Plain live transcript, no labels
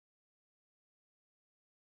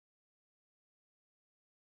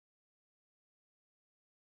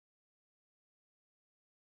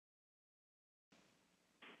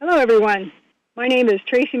Hello, everyone. My name is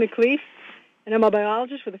Tracy McLeaf, and I'm a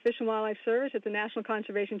biologist with the Fish and Wildlife Service at the National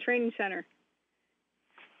Conservation Training Center.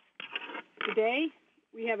 Today,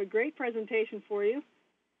 we have a great presentation for you.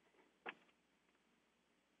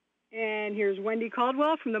 And here's Wendy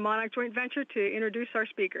Caldwell from the Monarch Joint Venture to introduce our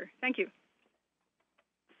speaker. Thank you.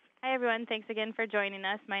 Hi, everyone. Thanks again for joining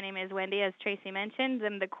us. My name is Wendy, as Tracy mentioned.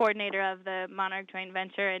 I'm the coordinator of the Monarch Joint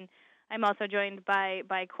Venture, and I'm also joined by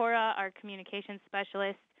Cora, our communications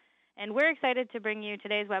specialist. And we're excited to bring you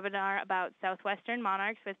today's webinar about Southwestern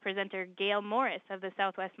Monarchs with presenter Gail Morris of the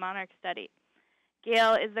Southwest Monarch Study.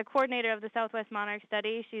 Gail is the coordinator of the Southwest Monarch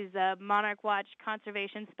Study. She's a Monarch Watch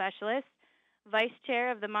conservation specialist, vice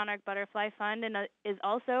chair of the Monarch Butterfly Fund, and is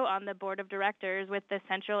also on the board of directors with the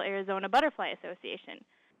Central Arizona Butterfly Association.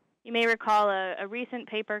 You may recall a recent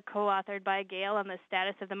paper co-authored by Gail on the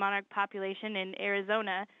status of the monarch population in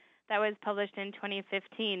Arizona that was published in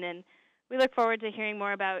 2015, and we look forward to hearing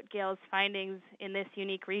more about Gail's findings in this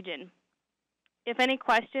unique region. If any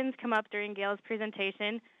questions come up during Gail's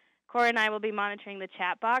presentation, Cora and I will be monitoring the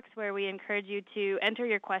chat box where we encourage you to enter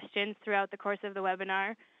your questions throughout the course of the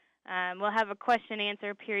webinar. We'll have a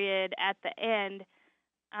question-answer period at the end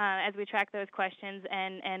as we track those questions,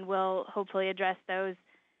 and we'll hopefully address those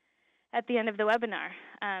at the end of the webinar.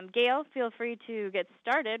 Gail, feel free to get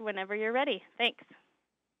started whenever you're ready. Thanks.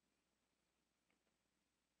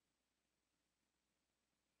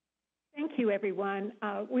 Thank you, everyone.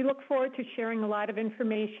 We look forward to sharing a lot of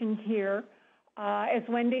information here. As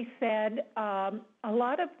Wendy said, a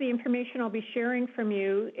lot of the information I'll be sharing from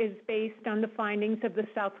you is based on the findings of the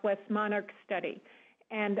Southwest Monarch Study.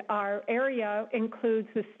 And our area includes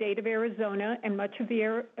the state of Arizona, and much of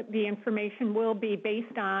the information will be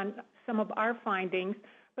based on some of our findings,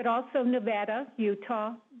 but also Nevada,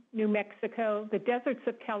 Utah, New Mexico, the deserts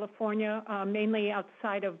of California, mainly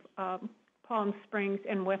outside of Palm Springs,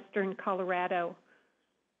 and western Colorado.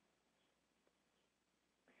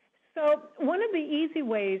 So one of the easy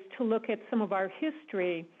ways to look at some of our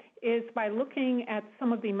history is by looking at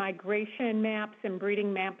some of the migration maps and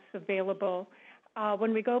breeding maps available.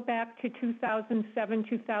 When we go back to 2007,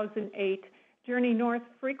 2008, Journey North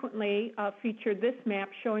frequently featured this map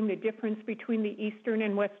showing the difference between the eastern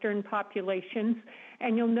and western populations.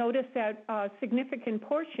 And you'll notice that a significant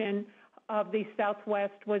portion of the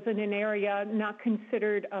Southwest was in an area not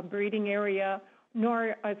considered a breeding area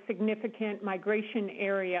nor a significant migration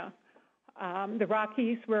area. The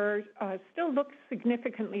Rockies were still looked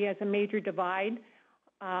significantly as a major divide.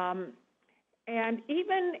 And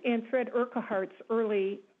even in Fred Urquhart's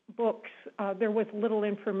early books, there was little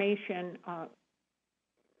information.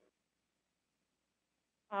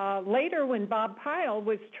 Later, when Bob Pyle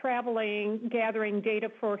was traveling, gathering data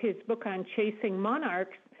for his book on chasing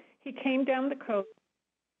monarchs, he came down the coast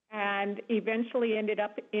and eventually ended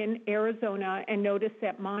up in Arizona and noticed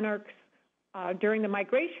that monarchs during the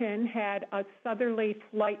migration had a southerly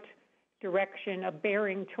flight direction, a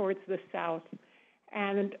bearing towards the south.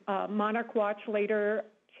 And Monarch Watch later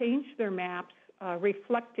changed their maps,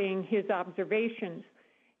 reflecting his observations.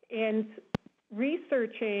 In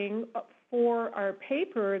researching for our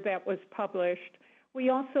paper that was published, we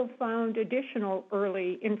also found additional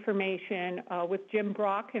early information with Jim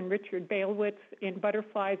Brock and Richard Bailwitz in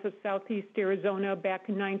Butterflies of Southeast Arizona back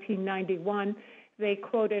in 1991. They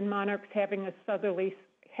quoted monarchs having a southerly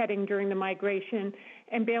heading during the migration,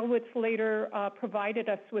 and Bailwitz later provided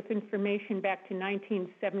us with information back to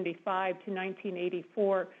 1975 to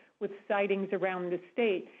 1984 with sightings around the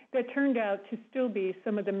state that turned out to still be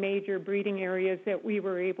some of the major breeding areas that we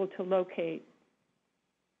were able to locate.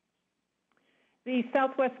 The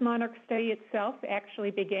Southwest Monarch Study itself actually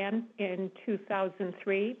began in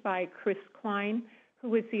 2003 by Chris Klein, who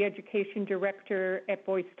was the education director at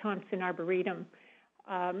Boyce Thompson Arboretum.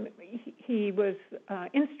 He was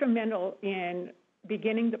instrumental in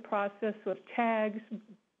beginning the process of tags,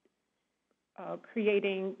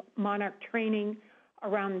 creating monarch training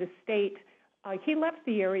around the state. He left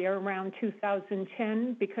the area around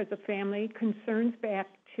 2010 because of family concerns back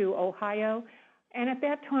to Ohio. And at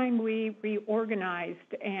that time, we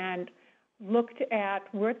reorganized and looked at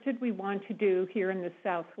what did we want to do here in the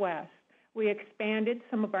Southwest. We expanded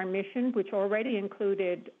some of our mission, which already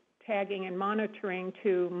included tagging and monitoring,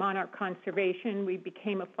 to monarch conservation. We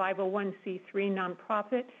became a 501c3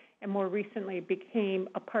 nonprofit and more recently became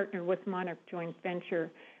a partner with Monarch Joint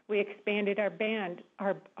Venture. We expanded our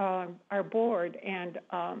board, and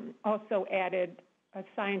also added a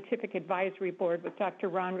scientific advisory board with Dr.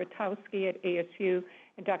 Ron Ratowski at ASU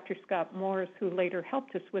and Dr. Scott Morris, who later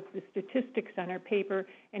helped us with the statistics on our paper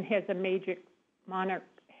and has a major monarch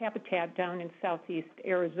habitat down in southeast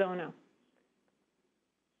Arizona.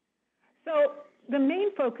 So the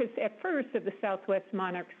main focus at first of the Southwest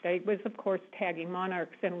Monarch Study was, of course, tagging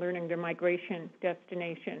monarchs and learning their migration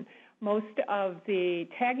destination. Most of the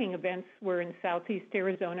tagging events were in southeast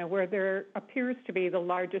Arizona, where there appears to be the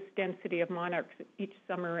largest density of monarchs each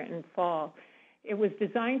summer and fall. It was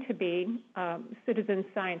designed to be a citizen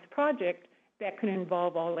science project that could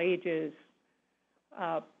involve all ages.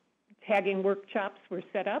 Tagging workshops were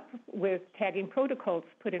set up with tagging protocols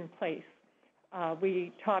put in place.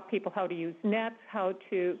 We taught people how to use nets, how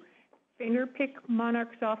to finger pick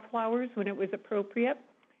monarchs off flowers when it was appropriate,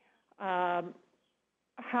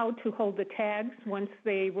 how to hold the tags once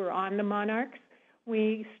they were on the monarchs.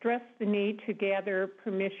 We stressed the need to gather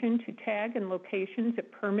permission to tag in locations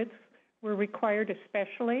that permits were required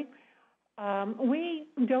especially. We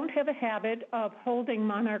don't have a habit of holding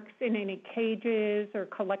monarchs in any cages or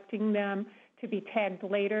collecting them to be tagged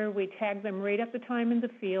later. We tag them right at the time in the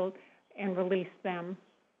field and release them.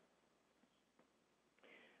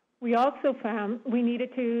 We also found we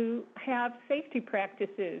needed to have safety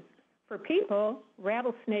practices. For people,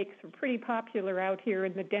 rattlesnakes are pretty popular out here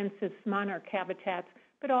in the densest monarch habitats,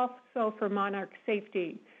 but also for monarch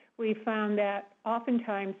safety. We found that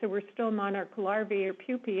oftentimes there were still monarch larvae or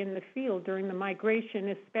pupae in the field during the migration,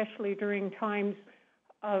 especially during times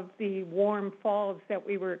of the warm falls that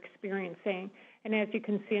we were experiencing. And as you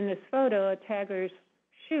can see in this photo, a tagger's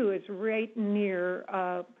shoe is right near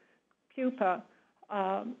pupa.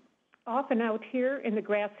 Often out here in the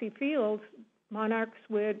grassy fields, monarchs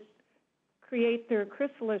would create their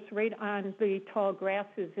chrysalis right on the tall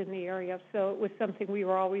grasses in the area. So it was something we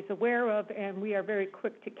were always aware of, and we are very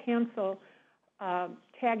quick to cancel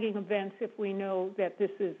tagging events if we know that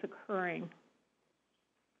this is occurring.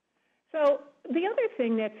 So the other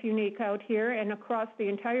thing that's unique out here and across the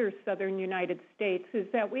entire southern United States is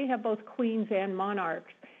that we have both queens and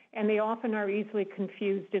monarchs, and they often are easily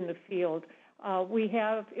confused in the field. We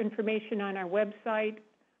have information on our website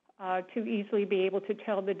to easily be able to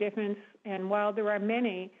tell the difference. And while there are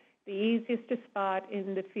many, the easiest to spot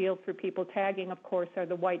in the field for people tagging, of course, are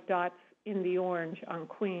the white dots in the orange on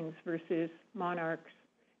queens versus monarchs.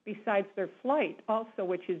 Besides their flight also,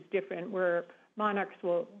 which is different, where monarchs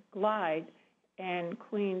will glide and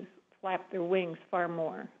queens flap their wings far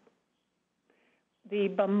more. The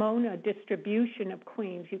Pomona distribution of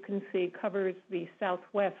queens, you can see, covers the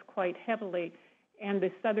Southwest quite heavily, and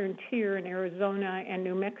the southern tier in Arizona and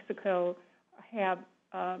New Mexico have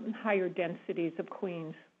higher densities of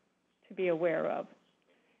queens to be aware of.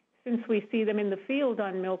 Since we see them in the field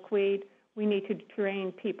on milkweed, we need to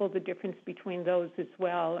train people the difference between those as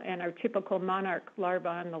well. And our typical monarch larva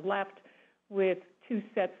on the left with 2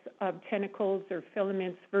 sets of tentacles or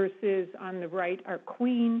filaments versus on the right our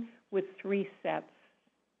queen with 3 sets.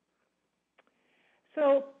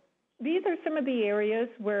 So these are some of the areas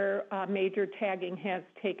where major tagging has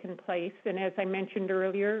taken place. And as I mentioned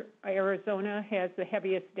earlier, Arizona has the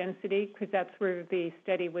heaviest density because that's where the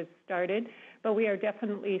study was started. But we are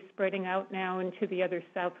definitely spreading out now into the other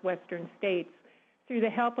southwestern states. Through the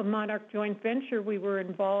help of Monarch Joint Venture, we were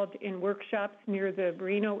involved in workshops near the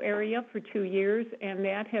Reno area for 2 years, and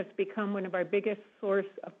that has become one of our biggest source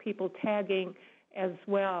of people tagging as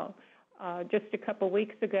well. Just a couple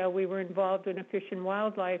weeks ago, we were involved in a fish and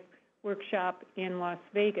wildlife workshop in Las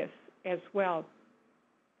Vegas as well.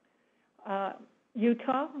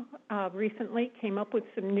 Utah recently came up with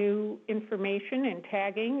some new information and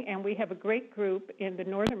tagging, and we have a great group in the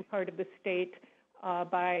northern part of the state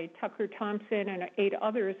by Tucker Thompson and 8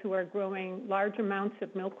 others who are growing large amounts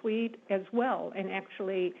of milkweed as well, and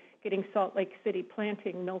actually getting Salt Lake City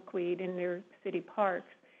planting milkweed in their city parks.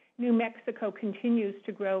 New Mexico continues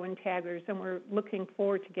to grow in taggers, and we're looking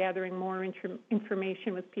forward to gathering more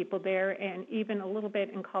information with people there, and even a little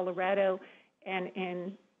bit in Colorado and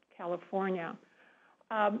in California.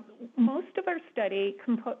 Most of our study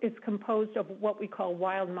is composed of what we call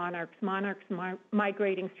wild monarchs,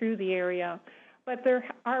 migrating through the area, but there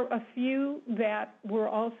are a few that were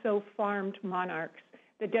also farmed monarchs.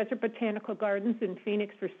 The Desert Botanical Gardens in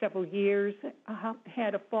Phoenix for several years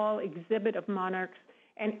had a fall exhibit of monarchs,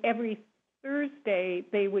 and every Thursday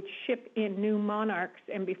they would ship in new monarchs,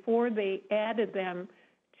 and before they added them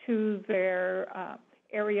to their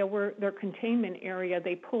area, where their containment area,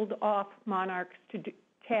 they pulled off monarchs to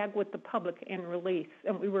tag with the public and release,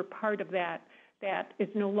 and we were part of that. That is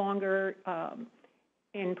no longer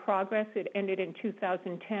in progress. It ended in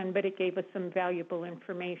 2010, but it gave us some valuable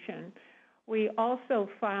information. We also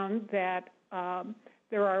found that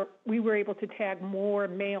we were able to tag more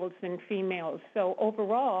males than females. So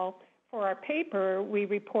overall, for our paper, we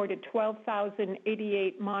reported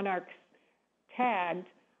 12,088 monarchs tagged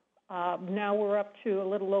Now we're up to a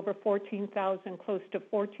little over 14,000, close to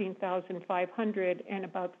 14,500, and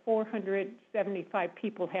about 475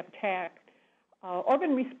 people have tagged or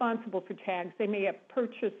been responsible for tags. They may have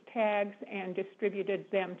purchased tags and distributed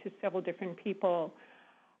them to several different people.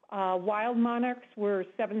 Wild monarchs were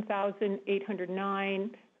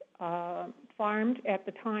 7,809. Farmed at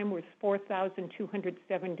the time was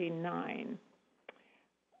 4,279.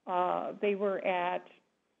 They were at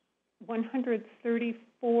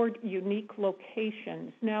 134 unique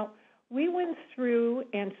locations. Now, we went through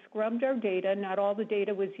and scrubbed our data. Not all the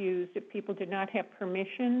data was used. If people did not have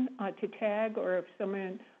permission to tag, or if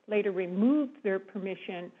someone later removed their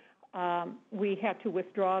permission, we had to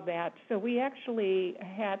withdraw that. So we actually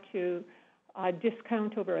had to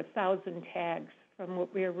discount over 1,000 tags from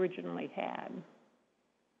what we originally had.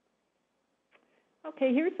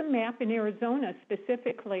 Okay, here's a map in Arizona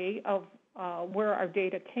specifically of where our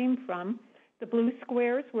data came from. The blue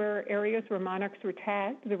squares were areas where monarchs were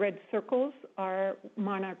tagged. The red circles are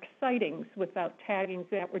monarch sightings without taggings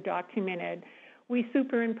that were documented. We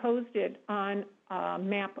superimposed it on a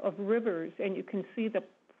map of rivers, and you can see the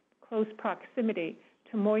close proximity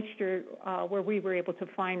to moisture where we were able to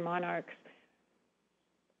find monarchs.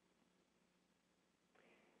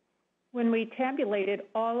 When we tabulated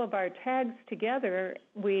all of our tags together,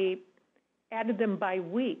 we added them by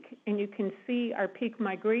week, and you can see our peak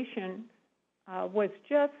migration was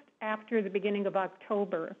just after the beginning of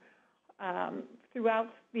October. Throughout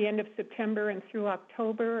the end of September and through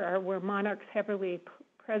October were monarchs heavily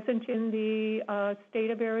present in the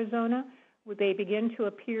state of Arizona. They begin to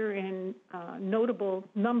appear in notable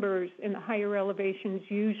numbers in the higher elevations,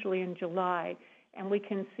 usually in July. And we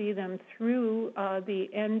can see them through the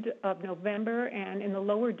end of November, and in the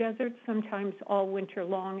lower deserts sometimes all winter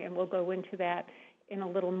long, and we'll go into that in a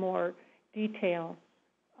little more detail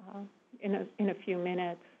in a few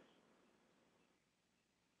minutes.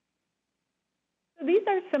 So these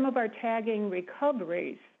are some of our tagging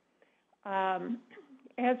recoveries.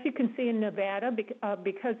 As you can see in Nevada,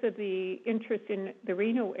 because of the interest in the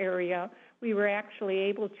Reno area, we were actually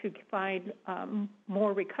able to find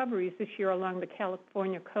more recoveries this year along the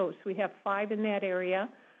California coast. We have 5 in that area.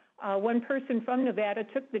 One person from Nevada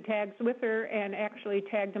took the tags with her and actually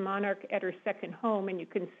tagged a monarch at her second home, and you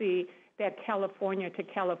can see that California to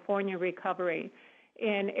California recovery.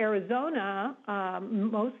 In Arizona,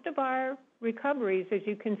 most of our recoveries, as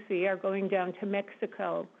you can see, are going down to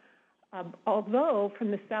Mexico. Although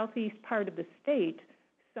from the southeast part of the state,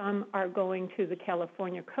 some are going to the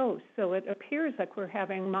California coast. So it appears like we're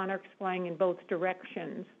having monarchs flying in both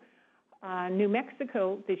directions. New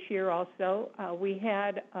Mexico this year also, we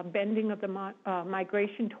had a bending of the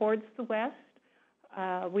migration towards the west.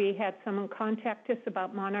 We had someone contact us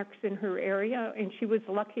about monarchs in her area, and she was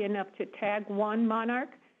lucky enough to tag one monarch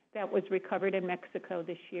that was recovered in Mexico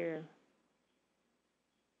this year.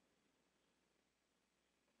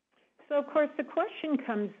 So, of course, the question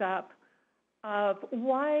comes up of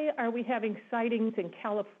why are we having sightings in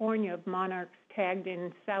California of monarchs tagged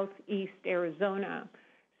in southeast Arizona?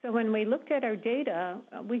 So when we looked at our data,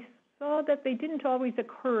 we saw that they didn't always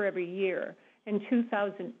occur every year. In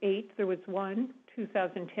 2008, there was 1,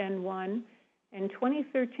 2010, 1, and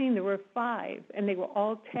 2013, there were 5, and they were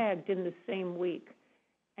all tagged in the same week.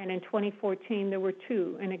 And in 2014, there were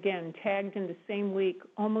 2, and again, tagged in the same week,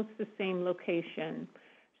 almost the same location.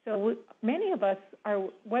 So many of us are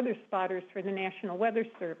weather spotters for the National Weather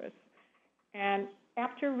Service. And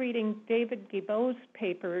after reading David Guibault's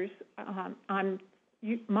papers on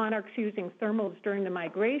monarchs using thermals during the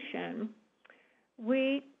migration,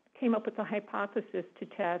 we came up with a hypothesis to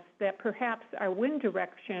test that perhaps our wind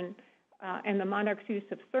direction and the monarchs' use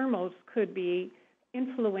of thermals could be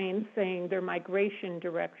influencing their migration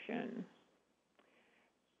direction.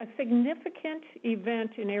 A significant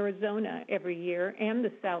event in Arizona every year, and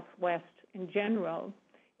the Southwest in general,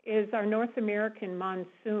 is our North American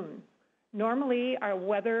monsoon. Normally, our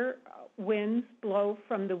weather winds blow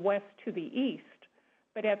from the west to the east,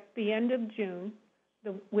 but at the end of June,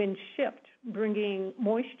 the winds shift, bringing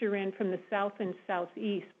moisture in from the south and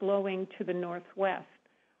southeast, blowing to the northwest.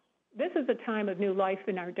 This is a time of new life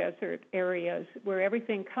in our desert areas where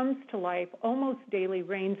everything comes to life, almost daily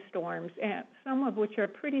rainstorms, and some of which are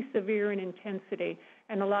pretty severe in intensity,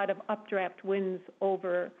 and a lot of updraft winds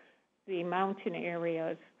over the mountain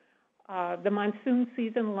areas. The monsoon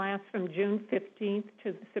season lasts from June 15th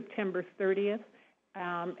to September 30th,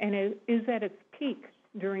 and it is at its peak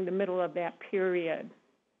during the middle of that period.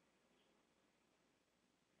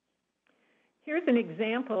 Here's an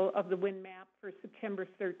example of the wind map for September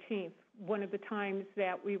 13th, one of the times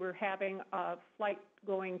that we were having a flight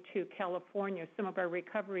going to California, some of our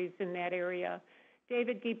recoveries in that area.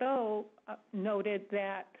 David Guibault noted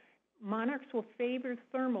that monarchs will favor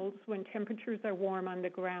thermals when temperatures are warm on the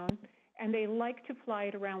ground, and they like to fly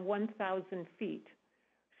at around 1,000 feet.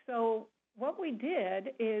 So what we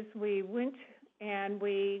did is we went and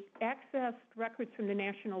we accessed records from the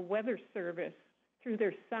National Weather Service through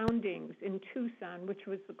their soundings in Tucson, which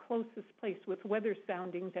was the closest place with weather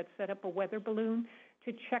soundings, that set up a weather balloon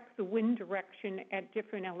to check the wind direction at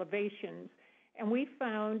different elevations. And we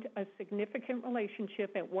found a significant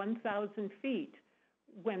relationship at 1,000 feet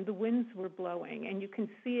when the winds were blowing, and you can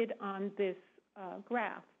see it on this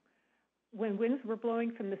graph. When winds were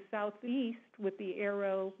blowing from the southeast with the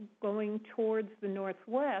arrow going towards the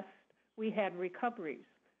northwest, we had recoveries.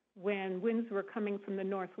 When winds were coming from the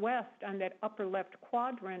northwest on that upper left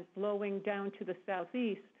quadrant blowing down to the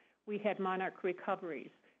southeast, we had monarch recoveries.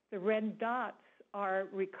 The red dots are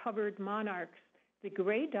recovered monarchs. The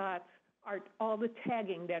gray dots are all the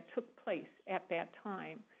tagging that took place at that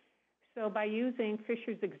time. So by using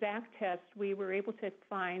Fisher's exact test, we were able to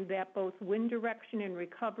find that both wind direction and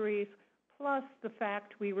recoveries, plus the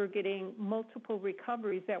fact we were getting multiple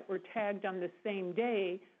recoveries that were tagged on the same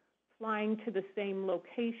day, flying to the same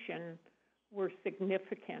location, were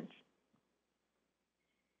significant.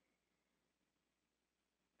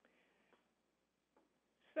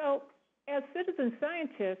 So as citizen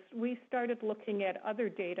scientists, we started looking at other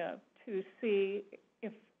data to see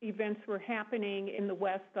if events were happening in the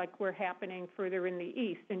west like were happening further in the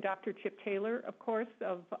east. And Dr. Chip Taylor, of course,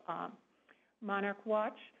 of Monarch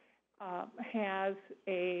Watch, has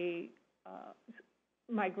a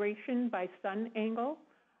migration by sun angle,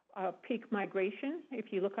 peak migration,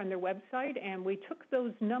 if you look on their website, and we took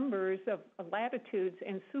those numbers of latitudes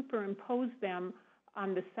and superimposed them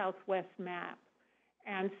on the Southwest map.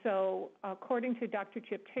 And so, according to Dr.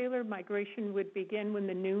 Chip Taylor, migration would begin when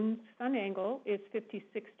the noon sun angle is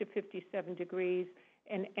 56 to 57 degrees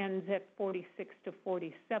and ends at 46 to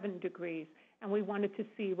 47 degrees. And we wanted to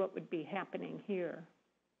see what would be happening here.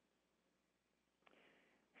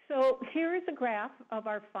 So here is a graph of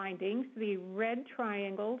our findings. The red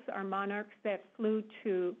triangles are monarchs that flew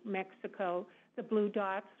to Mexico. The blue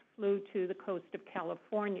dots flew to the coast of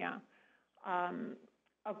California.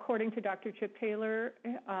 According to Dr. Chip Taylor,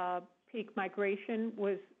 peak migration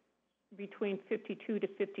was between 52 to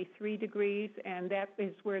 53 degrees, and that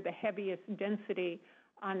is where the heaviest density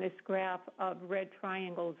on this graph of red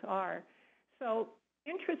triangles are. So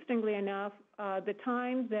interestingly enough, the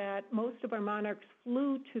time that most of our monarchs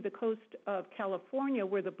flew to the coast of California,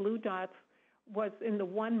 where the blue dots, was in the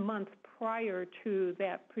 1 month prior to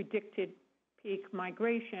that predicted peak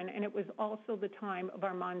migration, and it was also the time of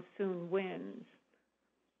our monsoon winds.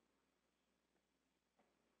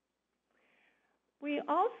 We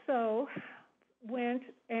also went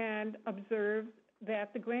and observed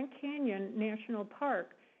that the Grand Canyon National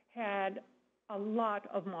Park had a lot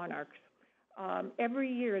of monarchs. Every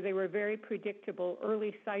year they were very predictable,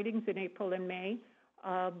 early sightings in April and May.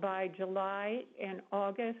 By July and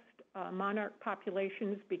August, monarch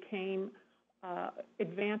populations became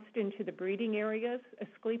advanced into the breeding areas.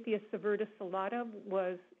 Asclepias subverticillata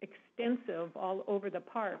was extensive all over the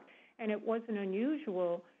park, and it wasn't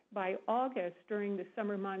unusual by August, during the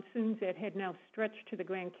summer monsoons that had now stretched to the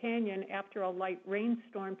Grand Canyon after a light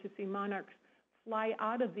rainstorm, to see monarchs fly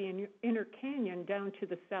out of the inner canyon down to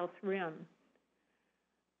the south rim.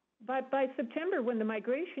 But by September, when the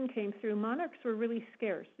migration came through, monarchs were really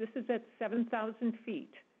scarce. This is at 7,000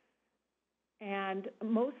 feet. And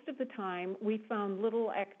most of the time, we found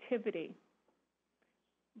little activity.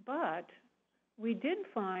 But we did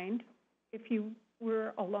find, if you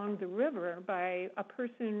were along the river, by a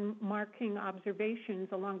person marking observations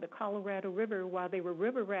along the Colorado River while they were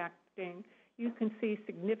river rafting, you can see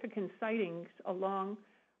significant sightings along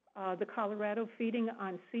the Colorado, feeding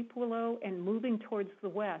on seep willow and moving towards the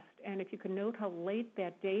west. And if you can note how late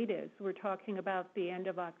that date is, we're talking about the end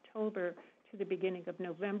of October to the beginning of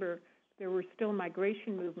November, there were still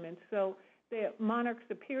migration movements. So the monarchs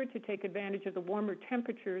appeared to take advantage of the warmer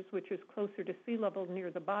temperatures, which is closer to sea level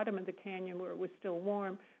near the bottom of the canyon where it was still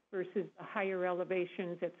warm, versus the higher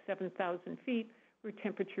elevations at 7,000 feet where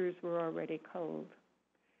temperatures were already cold.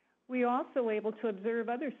 We were also able to observe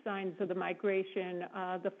other signs of the migration.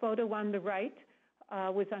 The photo on the right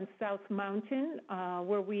was on South Mountain,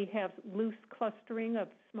 where we have loose clustering of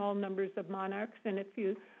small numbers of monarchs. And if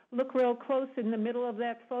you look real close in the middle of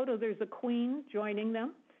that photo, there's a queen joining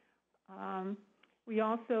them. We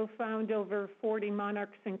also found over 40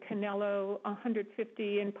 monarchs in Canelo,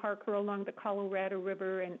 150 in Parker along the Colorado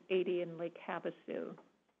River, and 80 in Lake Havasu.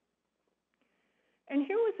 And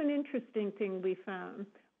here was an interesting thing we found.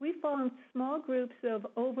 We found small groups of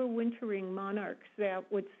overwintering monarchs that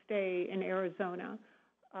would stay in Arizona.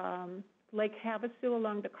 Lake Havasu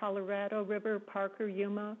along the Colorado River, Parker,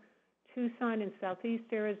 Yuma, Tucson in southeast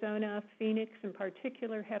Arizona, Phoenix in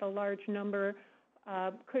particular had a large number,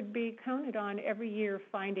 could be counted on every year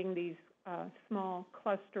finding these small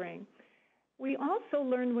clustering. We also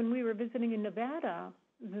learned when we were visiting in Nevada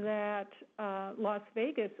that Las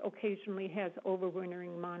Vegas occasionally has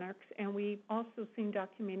overwintering monarchs, and we've also seen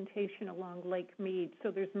documentation along Lake Mead.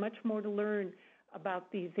 So there's much more to learn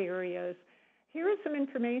about these areas. Here is some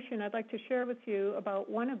information I'd like to share with you about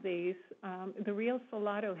one of these, the Rio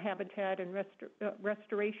Salado Habitat and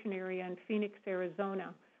Restoration Area in Phoenix,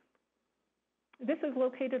 Arizona. This is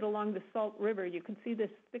located along the Salt River. You can see this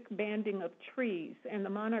thick banding of trees, and the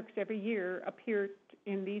monarchs every year appear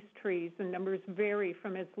in these trees. The numbers vary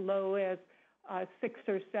from as low as 6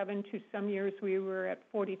 or 7 to some years we were at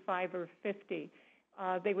 45 or 50.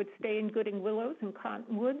 They would stay in Gooding willows and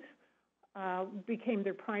cottonwoods. Became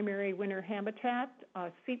their primary winter habitat.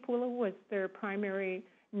 Seep willow was their primary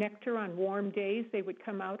nectar on warm days. They would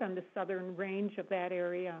come out on the southern range of that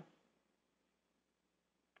area.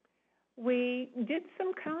 We did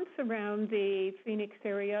some counts around the Phoenix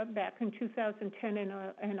area back in 2010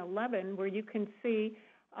 and 11, where you can see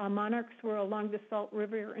monarchs were along the Salt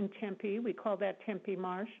River in Tempe. We call that Tempe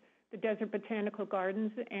Marsh, the Desert Botanical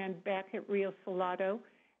Gardens, and back at Rio Salado.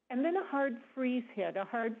 And then a hard freeze hit. A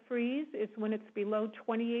hard freeze is when it's below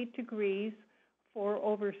 28 degrees for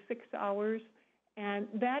over 6 hours, and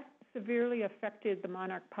that severely affected the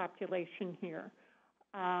monarch population here.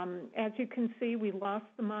 As you can see, we lost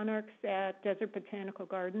the monarchs at Desert Botanical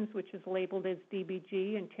Gardens, which is labeled as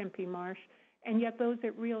DBG, and Tempe Marsh, and yet those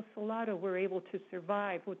at Rio Salado were able to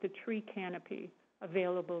survive with the tree canopy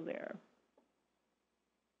available there.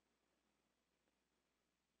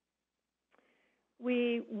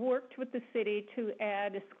 We worked with the city to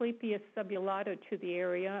add Asclepias subulata to the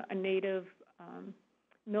area, a native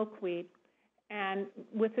milkweed. And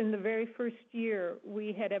within the very first year,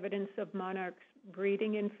 we had evidence of monarchs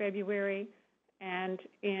breeding in February and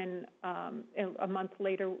in a month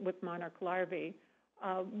later with monarch larvae.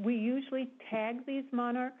 We usually tag these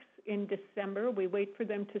monarchs in December. We wait for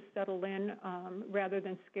them to settle in rather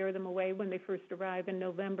than scare them away when they first arrive in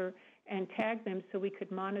November, and tag them so we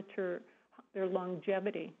could monitor their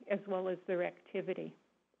longevity as well as their activity.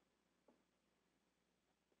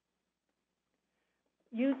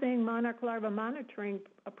 Using monarch larva monitoring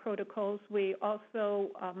protocols, we also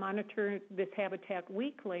monitor this habitat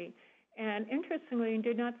weekly. And interestingly,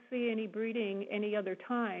 did not see any breeding any other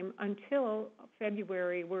time until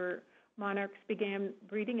February, where monarchs began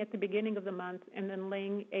breeding at the beginning of the month and then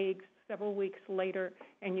laying eggs several weeks later,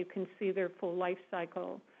 and you can see their full life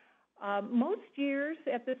cycle. Most years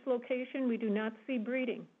at this location, we do not see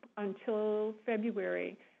breeding until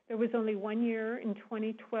February. There was only 1 year in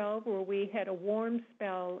 2012 where we had a warm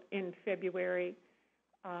spell in February,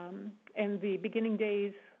 and the beginning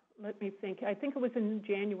days, let me think, I think it was in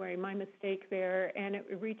January, my mistake there, and it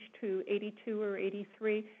reached to 82 or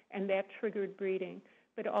 83, and that triggered breeding.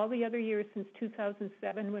 But all the other years since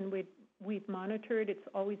 2007 when we've monitored, it's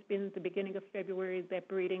always been the beginning of February that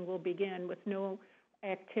breeding will begin with no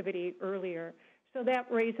activity earlier. So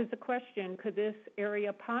that raises a question: could this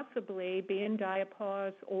area possibly be in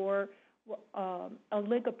diapause or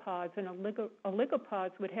oligopause? And oligopause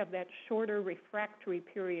would have that shorter refractory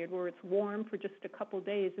period where it's warm for just a couple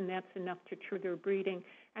days, and that's enough to trigger breeding,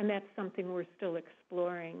 and that's something we're still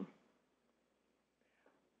exploring.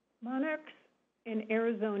 Monarchs in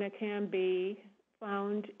Arizona can be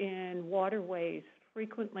found in waterways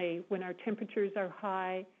frequently when our temperatures are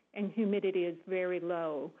high and humidity is very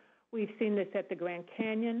low. We've seen this at the Grand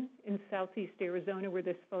Canyon in southeast Arizona, where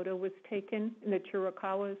this photo was taken, in the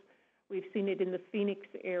Chiricahuas. We've seen it in the Phoenix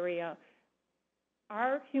area.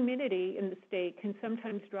 Our humidity in the state can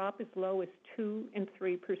sometimes drop as low as 2 and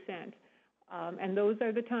 3%. And those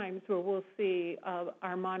are the times where we'll see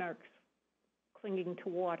our monarchs clinging to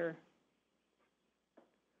water.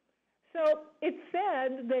 So it's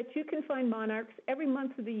said that you can find monarchs every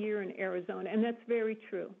month of the year in Arizona, and that's very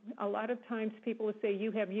true. A lot of times people will say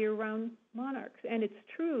you have year-round monarchs, and it's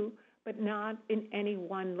true, but not in any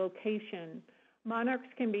one location. Monarchs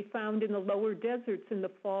can be found in the lower deserts in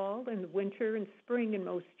the fall and winter and spring in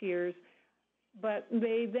most years, but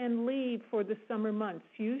they then leave for the summer months.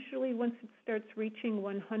 Usually once it starts reaching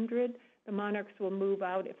 100, the monarchs will move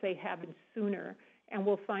out if they haven't sooner. and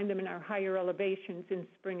we'll find them in our higher elevations in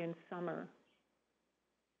spring and summer.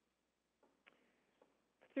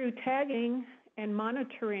 Through tagging and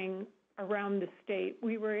monitoring around the state,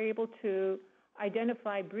 we were able to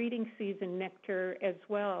identify breeding season nectar as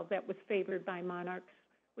well that was favored by monarchs.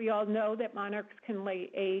 We all know that monarchs can lay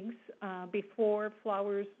eggs before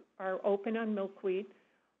flowers are open on milkweed,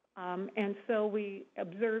 and so we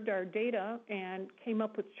observed our data and came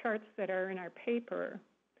up with charts that are in our paper.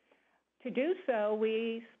 To do so,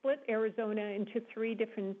 we split Arizona into 3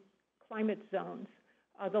 different climate zones.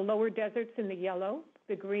 The lower deserts in the yellow,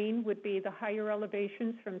 the green would be the higher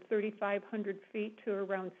elevations from 3,500 feet to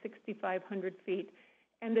around 6,500 feet,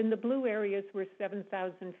 and then the blue areas were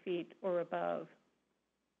 7,000 feet or above.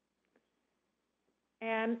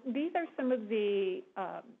 And these are some of the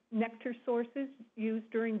nectar sources used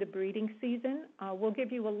during the breeding season. We'll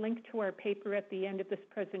give you a link to our paper at the end of this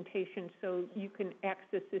presentation so you can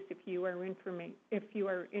access this if you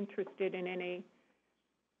are interested in any.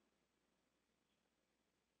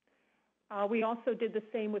 We also did the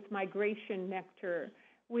same with migration nectar.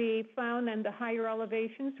 We found in the higher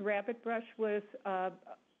elevations, rabbit brush was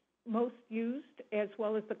most used, as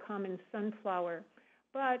well as the common sunflower.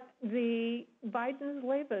 But the Biden's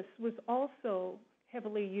laevis was also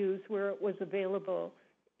heavily used where it was available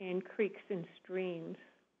in creeks and streams.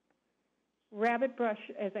 Rabbit brush,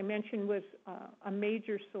 as I mentioned, was a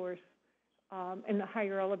major source in the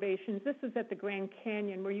higher elevations. This is at the Grand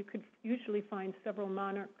Canyon, where you could usually find several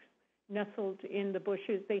monarchs nestled in the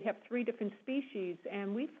bushes. They have 3 different species,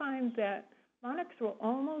 and we find that monarchs will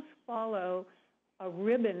almost follow a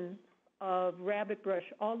ribbon of rabbit brush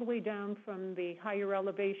all the way down from the higher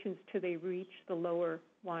elevations till they reach the lower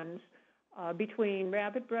ones. Between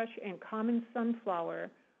rabbit brush and common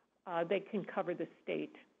sunflower, they can cover the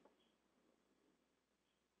state.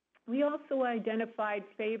 We also identified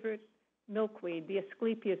favorite milkweed, the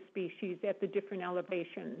Asclepias species, at the different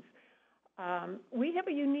elevations. We have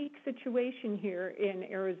a unique situation here in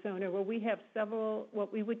Arizona where we have several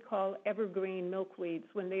what we would call evergreen milkweeds.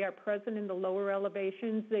 When they are present in the lower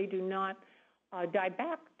elevations, they do not die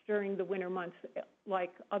back during the winter months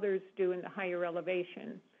like others do in the higher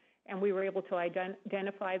elevation. And we were able to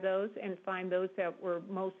identify those and find those that were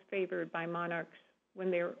most favored by monarchs when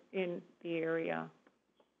they're in the area.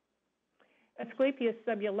 Asclepias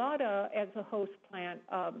subulata as a host plant,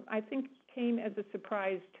 I think came as a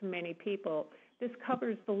surprise to many people. This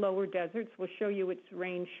covers the lower deserts. We'll show you its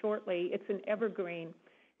range shortly. It's an evergreen,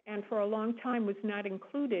 and for a long time was not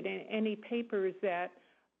included in any papers that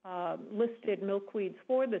listed milkweeds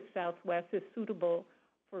for the Southwest as suitable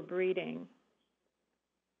for breeding.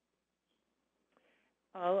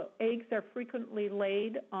 Eggs are frequently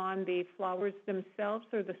laid on the flowers themselves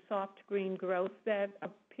or the soft green growth that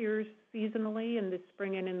appears seasonally in the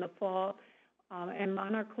spring and in the fall. And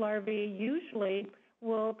monarch larvae usually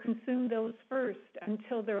will consume those first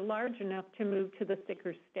until they're large enough to move to the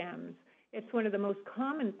thicker stems. It's one of the most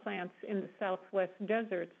common plants in the Southwest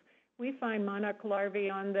deserts. We find monarch larvae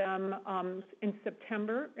on them in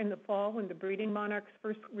September, in the fall, when the breeding monarchs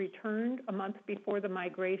first returned, a month before the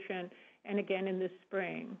migration, and again in the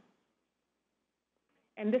spring.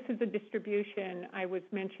 And this is a distribution I was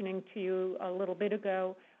mentioning to you a little bit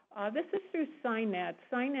ago. This is through SciNet.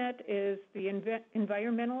 SciNet is the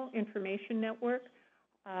Environmental Information Network,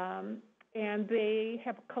 and they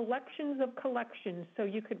have collections of collections, so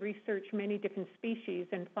you could research many different species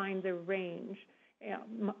and find their range.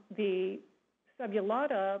 The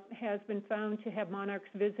subulata has been found to have monarchs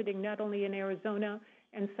visiting not only in Arizona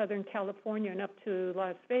and Southern California and up to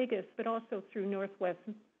Las Vegas, but also through northwest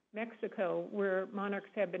Mexico, where monarchs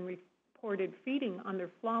have been reported feeding on their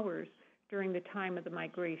flowers during the time of the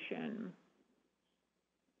migration.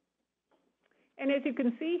 And as you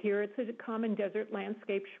can see here, it's a common desert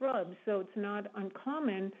landscape shrub, so it's not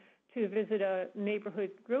uncommon to visit a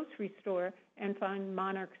neighborhood grocery store and find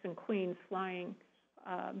monarchs and queens flying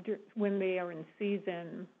when they are in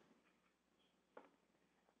season.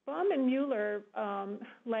 Baum and Mueller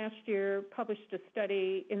last year published a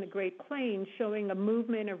study in the Great Plains showing a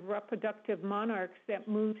movement of reproductive monarchs that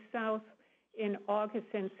moved south in August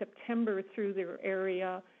and September through their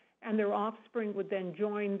area, and their offspring would then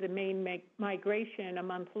join the main migration a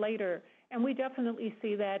month later. And we definitely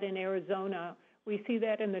see that in Arizona. We see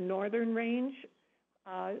that in the northern range.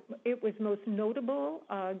 It was most notable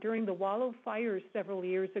during the Wallow fires several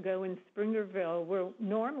years ago in Springerville, where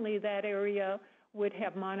normally that area would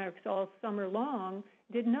have monarchs all summer long,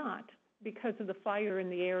 did not because of the fire in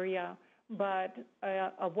the area. But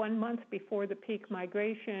 1 month before the peak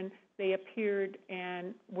migration, they appeared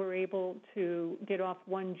and were able to get off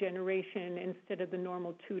one generation instead of the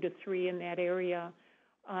normal 2 to 3 in that area.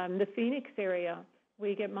 The Phoenix area,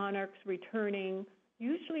 we get monarchs returning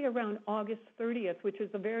usually around August 30th, which is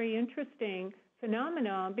a very interesting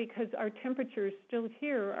phenomenon because our temperatures still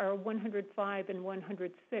here are 105 and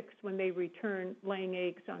 106 when they return laying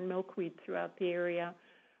eggs on milkweed throughout the area.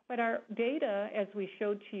 But our data, as we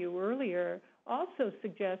showed to you earlier, also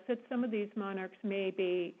suggests that some of these monarchs may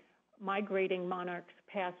be migrating monarchs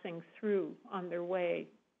passing through on their way.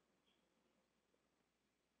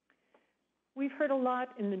 We've heard a lot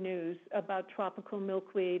in the news about tropical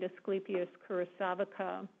milkweed, Asclepias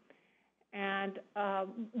curassavica. And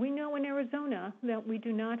we know in Arizona that we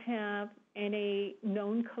do not have any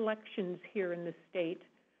known collections here in the state.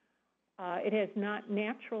 It has not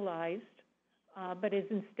naturalized, but is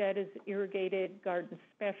instead is irrigated garden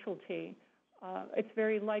specialty. It's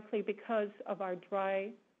very likely because of our dry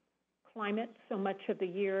climate so much of the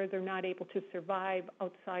year, they're not able to survive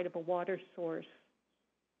outside of a water source.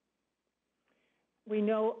 We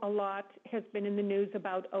know a lot has been in the news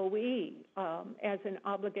about OE as an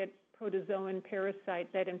obligate protozoan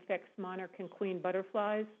parasite that infects monarch and queen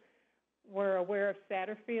butterflies. We're aware of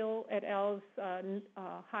Satterfield et al.'s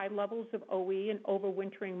high levels of OE and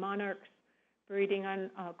overwintering monarchs breeding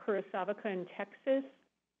on curassavica in Texas.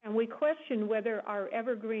 And we question whether our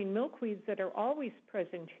evergreen milkweeds that are always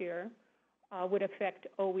present here would affect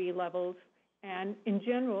OE levels, and in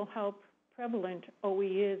general, how prevalent OE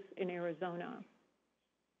is in Arizona.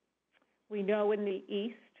 We know in the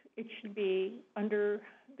east it should be under,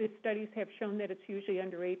 the studies have shown that it's usually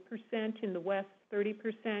under 8%, in the west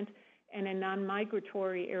 30%, and in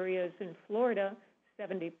non-migratory areas in Florida,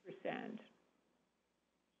 70%.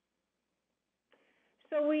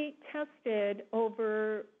 So we tested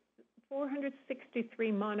over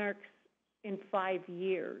 463 monarchs in 5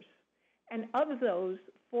 years, and of those,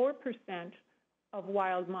 4% of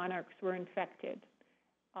wild monarchs were infected.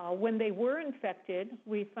 When they were infected,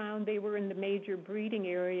 we found they were in the major breeding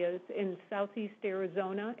areas in southeast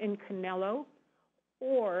Arizona, in Canelo,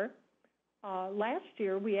 or last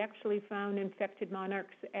year we actually found infected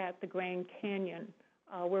monarchs at the Grand Canyon,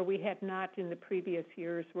 where we had not in the previous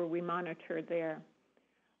years where we monitored there.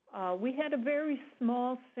 We had a very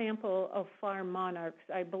small sample of farm monarchs.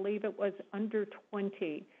 I believe it was under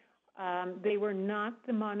 20. They were not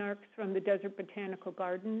the monarchs from the Desert Botanical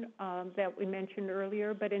Garden that we mentioned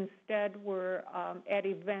earlier, but instead were at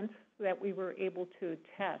events that we were able to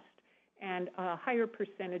test. And a higher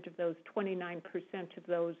percentage of those, 29% of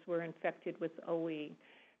those, were infected with OE.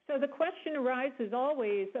 So the question arises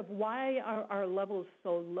always of why are our levels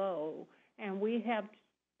so low? And we have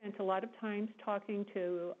spent a lot of times talking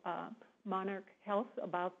to monarch health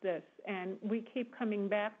about this. And we keep coming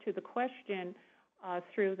back to the question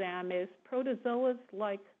through them is protozoas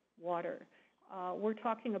like water. We're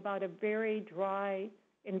talking about a very dry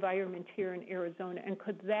environment here in Arizona, and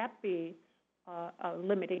could that be a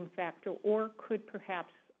limiting factor, or could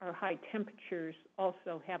perhaps our high temperatures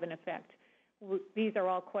also have an effect? These are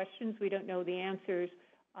all questions. We don't know the answers,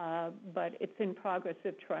 but it's in progress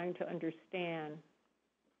of trying to understand.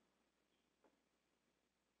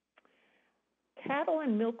 Cattle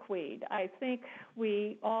and milkweed, I think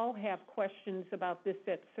we all have questions about this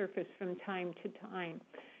that surface from time to time.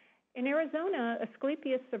 In Arizona,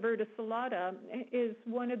 Asclepias subverticillata is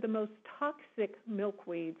one of the most toxic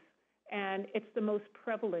milkweeds, and it's the most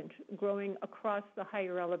prevalent, growing across the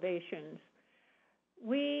higher elevations.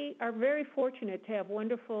 We are very fortunate to have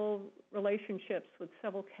wonderful relationships with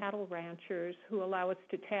several cattle ranchers who allow us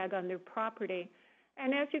to tag on their property.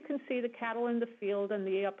 And as you can see, the cattle in the field on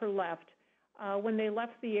the upper left, when they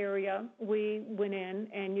left the area, we went in,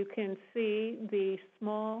 and you can see the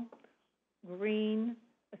small green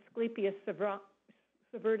Asclepias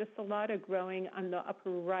subverticillata growing on the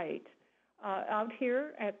upper right. Out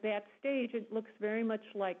here at that stage, it looks very much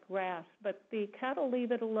like grass, but the cattle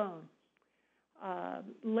leave it alone.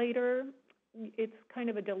 Later, it's kind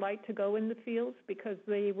of a delight to go in the fields because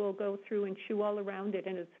they will go through and chew all around it,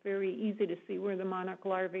 and it's very easy to see where the monarch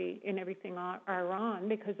larvae and everything are on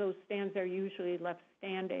because those stands are usually left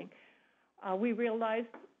standing. We realized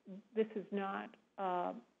this is not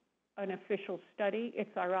an official study.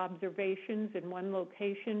 It's our observations in one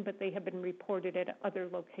location, but they have been reported at other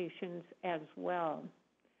locations as well.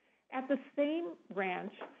 At the same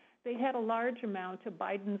ranch, they had a large amount of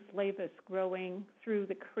Bidens laevis growing through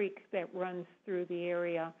the creek that runs through the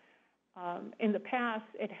area. In the past,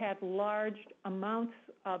 it had large amounts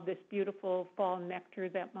of this beautiful fall nectar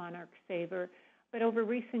that monarchs savor, but over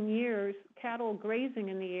recent years, cattle grazing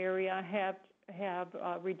in the area have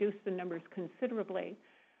reduced the numbers considerably.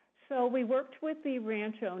 So we worked with the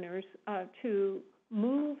ranch owners to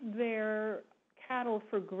move their cattle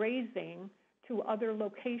for grazing to other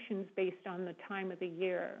locations based on the time of the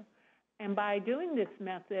year. And by doing this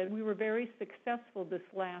method, we were very successful this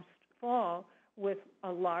last fall with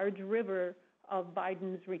a large river of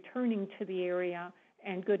Bidens returning to the area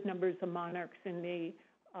and good numbers of monarchs in the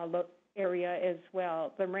area as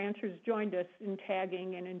well. The ranchers joined us in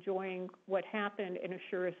tagging and enjoying what happened and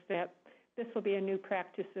assure us that this will be a new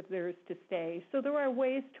practice of theirs to stay. So there are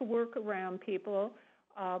ways to work around people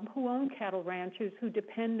who own cattle ranches, who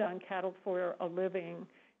depend on cattle for a living,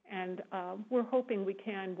 and we're hoping we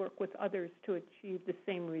can work with others to achieve the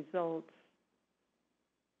same results.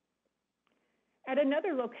 At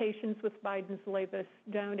another locations with Bidens Levis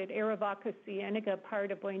down at Aravaca Cienega,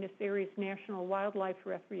 part of Buenos Aires National Wildlife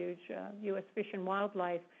Refuge, U.S. Fish and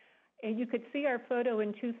Wildlife, and you could see our photo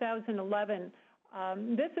in 2011.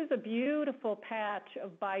 This is a beautiful patch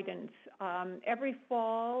of Bidens. Every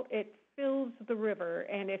fall, it fills the river,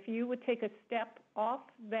 and if you would take a step off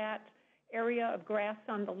that area of grass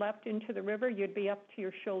on the left into the river, you'd be up to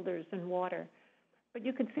your shoulders in water. But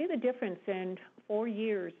you can see the difference in 4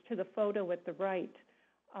 years to the photo at the right.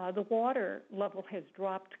 The water level has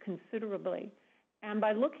dropped considerably. And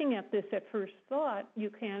by looking at this at first thought, you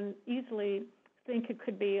can easily think it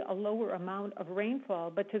could be a lower amount of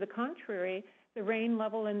rainfall. But to the contrary, the rain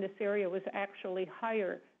level in this area was actually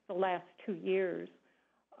higher the last 2 years.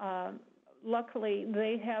 Luckily,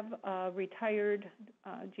 they have retired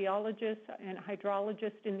geologists and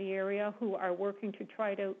hydrologists in the area who are working to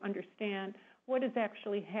try to understand what is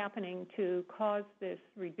actually happening to cause this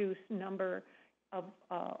reduced number of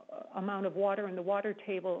amount of water in the water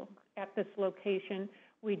table at this location.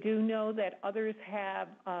 We do know that others have,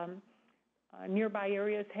 nearby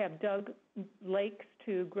areas have dug lakes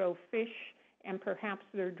to grow fish, and perhaps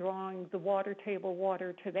they're drawing the water table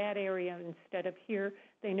water to that area instead of here.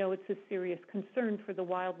 They know it's a serious concern for the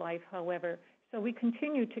wildlife, however. So we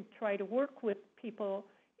continue to try to work with people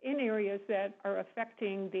in areas that are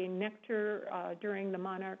affecting the nectar during the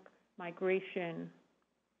monarch migration.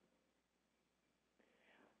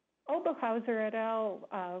 Oberhauser et al.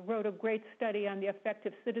 Wrote a great study on the effect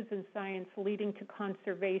of citizen science leading to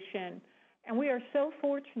conservation. And we are so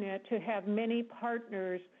fortunate to have many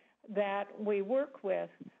partners that we work with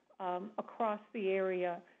across the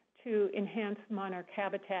area to enhance monarch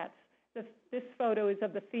habitats. This photo is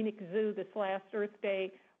of the Phoenix Zoo this last Earth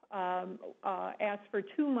Day. Asked for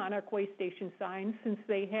 2 monarch way station signs since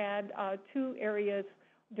they had 2 areas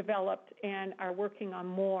developed and are working on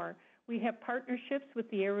more. We have partnerships with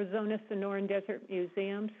the Arizona Sonoran Desert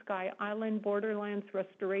Museum, Sky Island Borderlands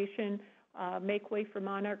Restoration, Make Way for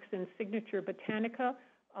Monarchs, and Signature Botanica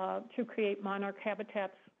to create monarch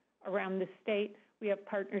habitats around the state. We have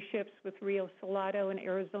partnerships with Rio Salado and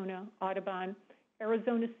Arizona Audubon,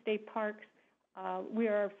 Arizona State Parks. We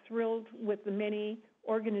are thrilled with the many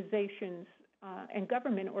organizations and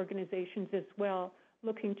government organizations as well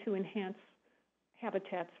looking to enhance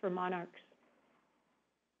habitats for monarchs.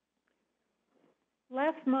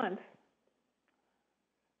 Last month,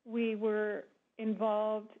 we were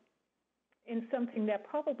involved in something that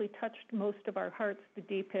probably touched most of our hearts the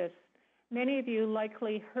deepest. Many of you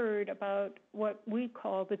likely heard about what we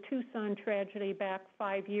call the Tucson tragedy back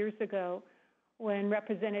 5 years ago when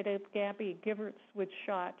Representative Gabby Giffords was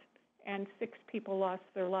shot and 6 people lost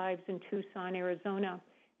their lives in Tucson, Arizona.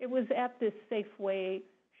 It was at this Safeway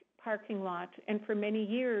parking lot, and for many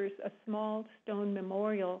years, a small stone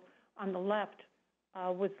memorial on the left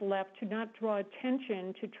was left to not draw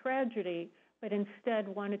attention to tragedy, but instead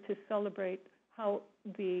wanted to celebrate how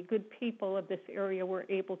the good people of this area were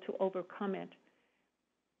able to overcome it.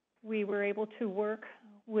 We were able to work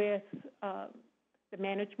with the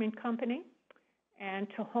management company and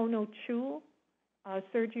Tohono Chul.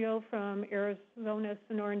 Sergio from Arizona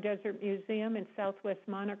Sonoran Desert Museum and Southwest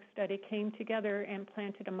Monarch Study came together and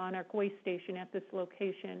planted a monarch way station at this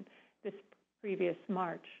location this previous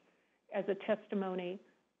March as a testimony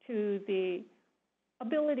to the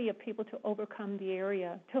ability of people to overcome the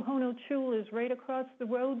area. Tohono Chul is right across the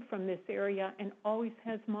road from this area and always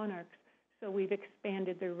has monarchs, so we've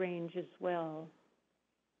expanded their range as well.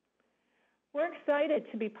 We're excited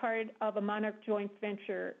to be part of a monarch joint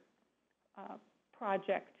venture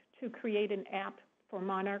project to create an app for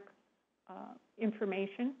monarch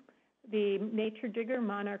information. The Nature Digger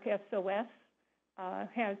Monarch SOS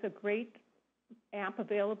has a great app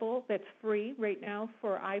available that's free right now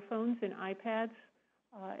for iPhones and iPads.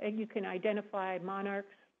 And you can identify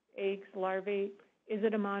monarchs, eggs, larvae, is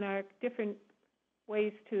it a monarch, different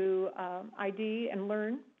ways to ID and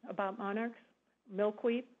learn about monarchs,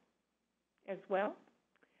 milkweed as well.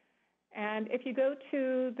 And if you go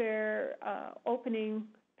to their opening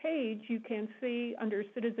page, you can see under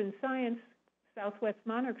Citizen Science, Southwest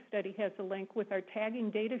Monarch Study has a link with our tagging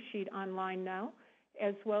data sheet online now,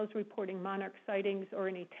 as well as reporting monarch sightings or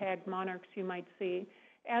any tagged monarchs you might see.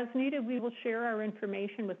 As needed, we will share our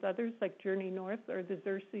information with others like Journey North or the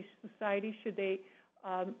Xerces Society should they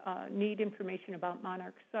need information about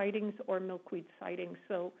monarch sightings or milkweed sightings.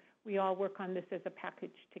 So we all work on this as a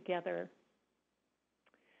package together.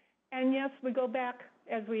 And yes, we go back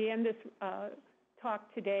as we end this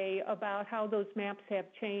talk today about how those maps have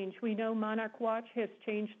changed. We know Monarch Watch has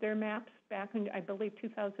changed their maps back in, I believe,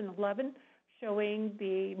 2011, showing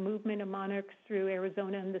the movement of monarchs through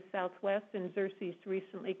Arizona and the Southwest, and Xerces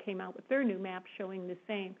recently came out with their new map showing the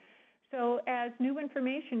same. So as new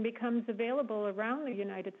information becomes available around the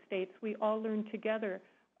United States, we all learn together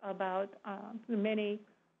about the many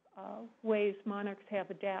ways monarchs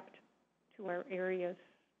have adapted to our areas.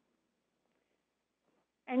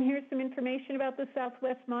 And here's some information about the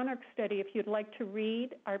Southwest Monarch Study. If you'd like to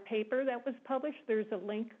read our paper that was published, there's a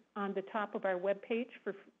link on the top of our webpage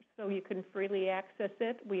so you can freely access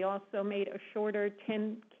it. We also made a shorter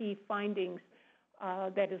 10 key findings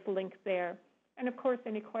that is linked there. And of course,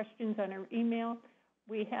 any questions on our email.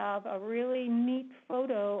 We have a really neat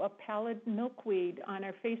photo of pallid milkweed on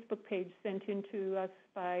our Facebook page sent in to us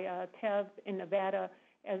by Tev in Nevada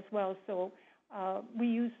as well. So we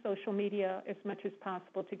use social media as much as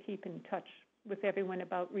possible to keep in touch with everyone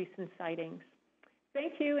about recent sightings.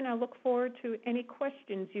 Thank you, and I look forward to any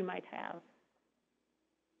questions you might have.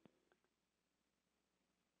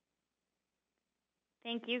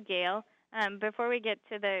 Thank you, Gail. Before we get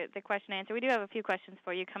to the question and answer, we do have a few questions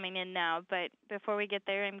for you coming in now, but before we get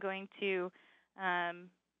there, I'm going to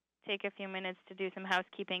take a few minutes to do some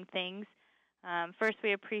housekeeping things. First,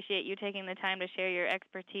 we appreciate you taking the time to share your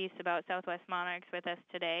expertise about Southwest Monarchs with us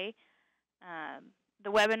today. The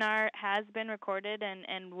webinar has been recorded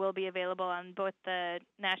and will be available on both the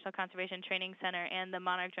National Conservation Training Center and the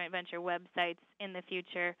Monarch Joint Venture websites in the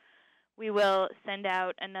future. We will send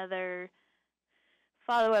out another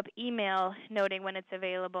follow-up email noting when it's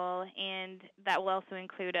available, and that will also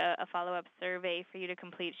include a follow-up survey for you to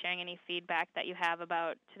complete, sharing any feedback that you have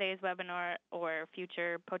about today's webinar or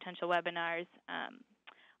future potential webinars.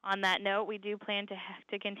 On that note, we do plan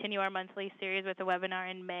to continue our monthly series with a webinar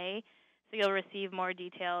in May, so you'll receive more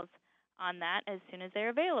details on that as soon as they're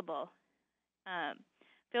available.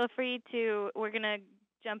 Feel free to, we're going to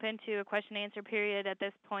jump into a question and answer period at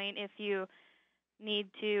this point. If you need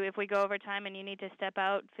to, if we go over time and you need to step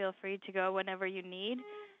out, feel free to go whenever you need.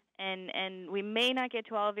 And we may not get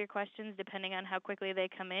to all of your questions depending on how quickly they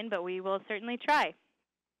come in, but we will certainly try.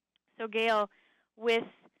 So Gail, with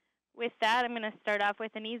that, I'm going to start off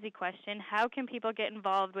with an easy question. How can people get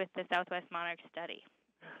involved with the Southwest Monarch Study?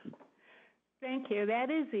 Thank you.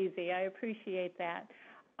 That is easy. I appreciate that.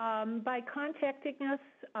 By contacting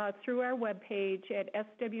us through our webpage at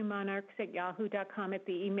swmonarchs@yahoo.com at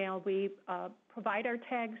the email, we provide our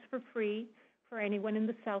tags for free for anyone in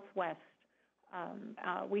the Southwest.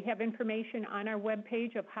 We have information on our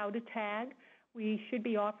webpage of how to tag. We should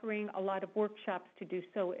be offering a lot of workshops to do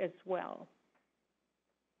so as well.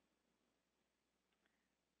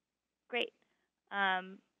 Great.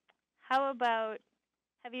 How about,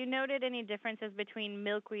 have you noted any differences between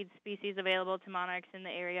milkweed species available to monarchs in the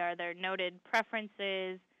area? Are there noted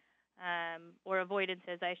preferences or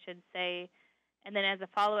avoidances, I should say? And then as a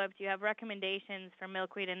follow-up, do you have recommendations for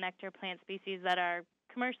milkweed and nectar plant species that are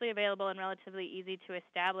commercially available and relatively easy to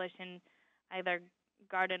establish in either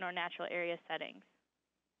garden or natural area settings?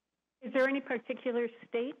 Is there any particular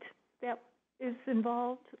state that is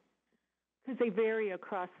involved? Because they vary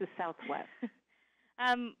across the Southwest.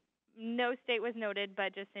 No state was noted,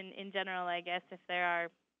 but just in general, I guess, if there are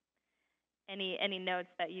any notes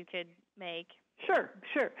that you could make. Sure.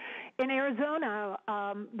 In Arizona,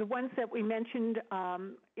 the ones that we mentioned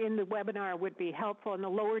in the webinar would be helpful. In the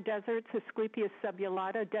lower deserts, Asclepias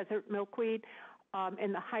subulata, desert milkweed.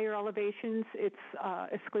 In the higher elevations, it's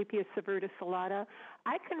Asclepias subverticillata.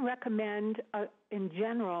 I can recommend, in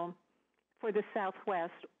general, for the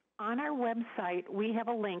Southwest, on our website, we have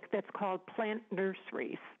a link that's called Plant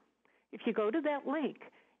Nurseries. If you go to that link,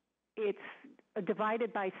 it's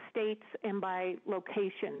divided by states and by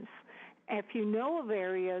locations. If you know of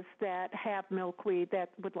areas that have milkweed that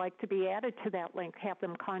would like to be added to that link, have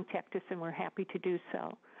them contact us, and we're happy to do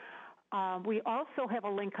so. We also have a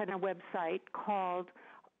link on our website called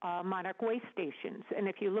Monarch Way Stations. And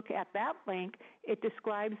if you look at that link, it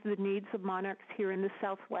describes the needs of monarchs here in the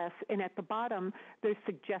Southwest. And at the bottom, there's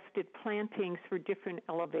suggested plantings for different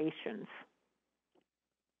elevations.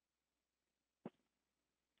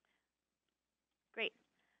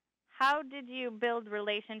 how did you build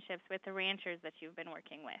relationships with the ranchers that you've been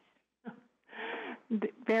working with?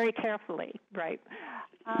 Very carefully, right.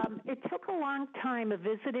 It took a long time of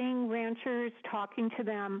visiting ranchers, talking to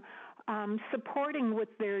them, supporting what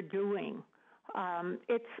they're doing.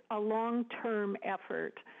 It's a long-term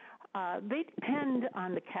effort. They depend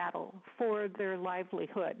on the cattle for their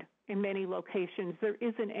livelihood. In many locations, there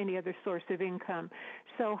isn't any other source of income.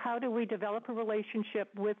 So how do we develop a relationship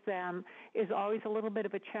with them is always a little bit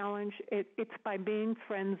of a challenge. It's by being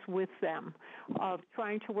friends with them, of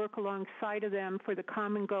trying to work alongside of them for the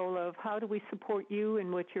common goal of how do we support you in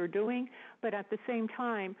what you're doing, but at the same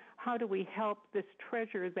time, how do we help this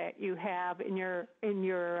treasure that you have in your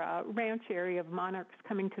ranch area of monarchs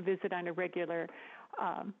coming to visit on a regular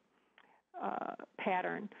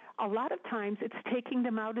pattern. A lot of times it's taking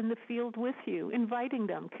them out in the field with you, inviting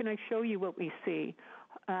them, can I show you what we see?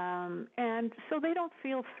 And so they don't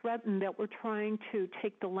feel threatened that we're trying to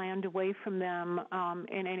take the land away from them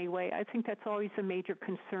in any way. I think that's always a major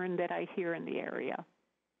concern that I hear in the area.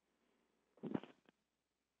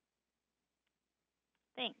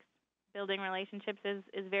 Thanks. Building relationships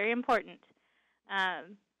is very important.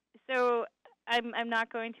 So I'm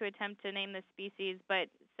not going to attempt to name the species, but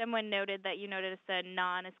someone noted that you noticed a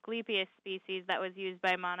non-Asclepius species that was used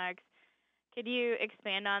by monarchs. Could you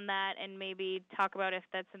expand on that and maybe talk about if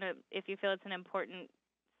you feel it's an important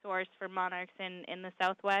source for monarchs in the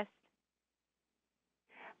Southwest?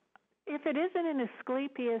 If it isn't an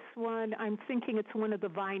Asclepius one, I'm thinking it's one of the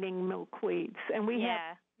vining milkweeds, and we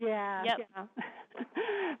have. Yeah.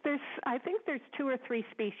 I think there's 2 or 3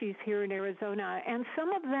 species here in Arizona, and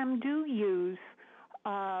some of them do use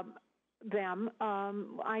them.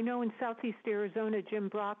 I know in southeast Arizona, Jim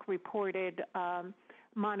Brock reported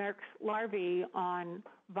monarchs larvae on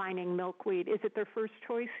vining milkweed. Is it their first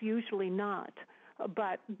choice? Usually not,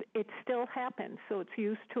 but it still happens, so it's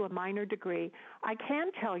used to a minor degree. I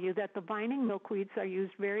can tell you that the vining milkweeds are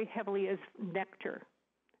used very heavily as nectar.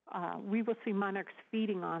 We will see monarchs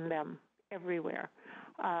feeding on them everywhere.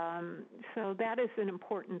 So that is an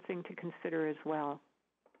important thing to consider as well.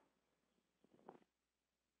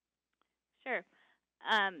 Sure.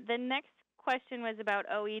 The next question was about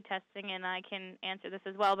OE testing, and I can answer this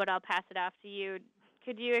as well, but I'll pass it off to you.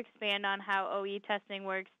 Could you expand on how OE testing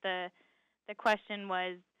works? The question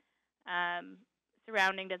was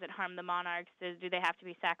surrounding, does it harm the monarchs? Do they have to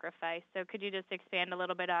be sacrificed? So could you just expand a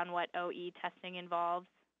little bit on what OE testing involves?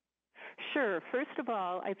 Sure. First of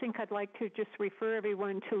all, I think I'd like to just refer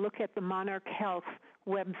everyone to look at the Monarch Health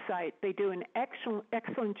website. They do an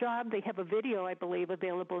excellent job. They have a video, I believe,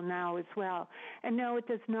 available now as well. And no, it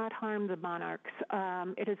does not harm the monarchs.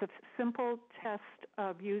 It is a simple test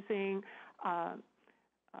of using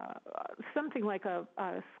something like a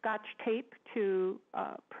Scotch tape to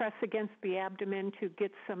press against the abdomen to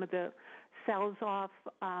get some of the cells off,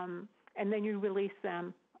 and then you release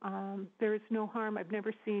them. There is no harm. I've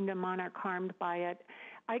never seen a monarch harmed by it.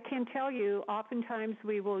 I can tell you, oftentimes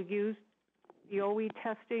we will use the OE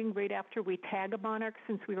testing right after we tag a monarch,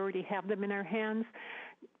 since we already have them in our hands.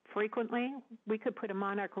 Frequently, we could put a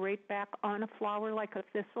monarch right back on a flower like a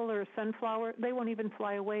thistle or a sunflower. They won't even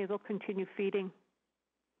fly away. They'll continue feeding.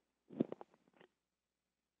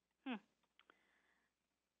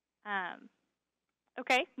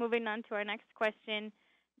 Okay, moving on to our next question.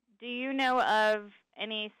 Do you know of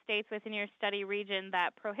any states within your study region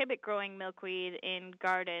that prohibit growing milkweed in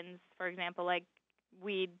gardens, for example, like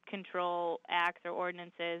weed control acts or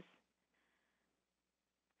ordinances?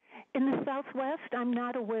 In the Southwest, I'm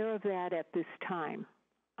not aware of that at this time.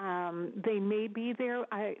 They may be there.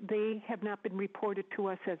 They have not been reported to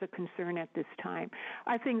us as a concern at this time.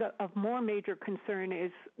 I think of more major concern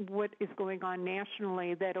is what is going on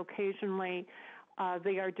nationally, that occasionally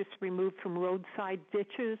they are just removed from roadside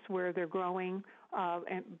ditches where they're growing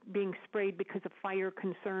and being sprayed because of fire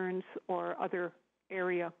concerns or other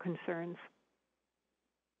area concerns.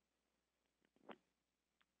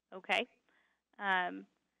 Okay.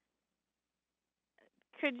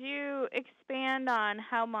 Could you expand on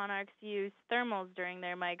how monarchs use thermals during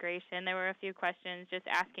their migration? There were a few questions just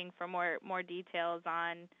asking for more details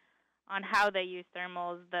on how they use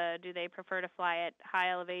thermals. Do they prefer to fly at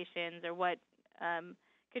high elevations, or what?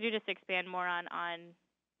 Could you just expand more on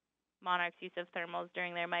monarchs' use of thermals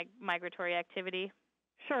during their migratory activity?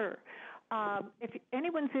 Sure. If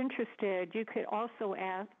anyone's interested, you could also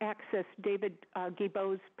access David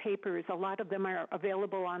Guibault's papers. A lot of them are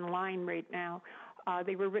available online right now.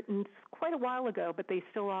 They were written quite a while ago, but they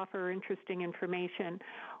still offer interesting information.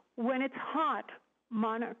 When it's hot,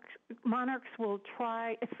 monarchs will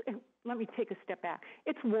try. Let me take a step back.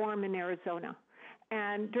 It's warm in Arizona,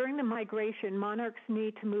 And during the migration, monarchs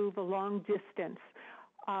need to move a long distance.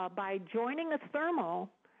 By joining a thermal,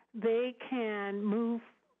 they can move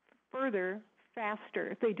further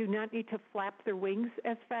faster. They do not need to flap their wings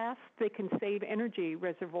as fast. They can save energy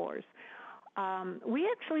reservoirs. We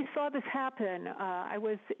actually saw this happen. I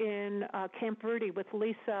was in Camp Verde with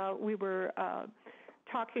Lisa. We were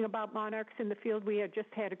talking about monarchs in the field. We had just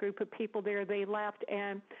had a group of people there. They left,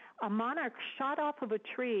 and a monarch shot off of a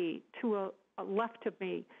tree to a left of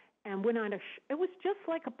me and went on it was just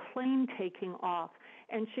like a plane taking off.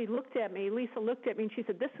 And she looked at me, Lisa looked at me, and she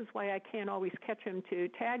said, "This is why I can't always catch him to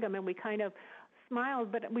tag him." And we kind of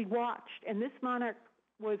smiled, but we watched. And this monarch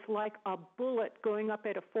was like a bullet going up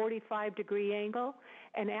at a 45-degree angle.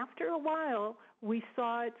 And after a while, we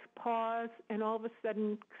saw its pause and all of a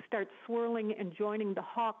sudden start swirling and joining the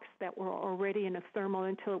hawks that were already in a thermal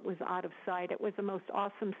until it was out of sight. It was the most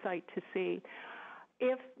awesome sight to see.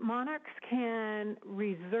 If monarchs can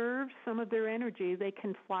reserve some of their energy, they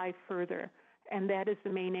can fly further. And that is the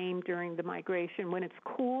main aim during the migration. When it's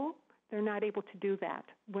cool, they're not able to do that.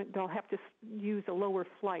 They'll have to use a lower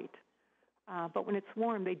flight. But when it's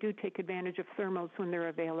warm, they do take advantage of thermals when they're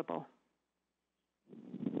available.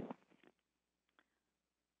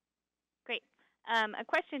 Great. A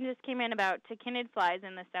question just came in about tachinid flies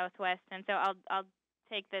in the Southwest, and so I'll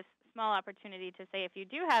take this small opportunity to say if you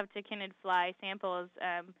do have tachinid fly samples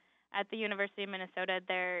at the University of Minnesota,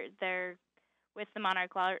 they're with the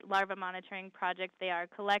Monarch Larva Monitoring Project, they are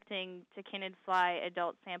collecting tachinid fly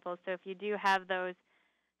adult samples. So if you do have those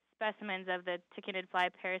specimens of the tachinid fly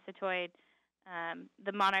parasitoid,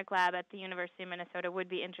 the Monarch Lab at the University of Minnesota would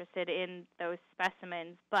be interested in those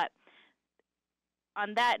specimens. But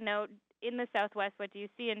on that note, in the Southwest, what do you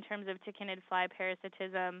see in terms of tachinid fly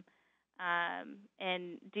parasitism?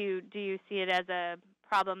 And do you see it as a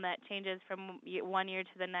problem that changes from one year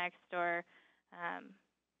to the next, or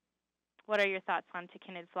what are your thoughts on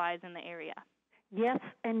tachinid flies in the area? Yes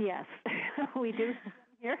and yes. We do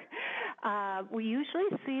here. We usually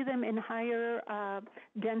see them in higher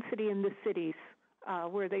density in the cities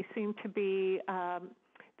where they seem to be,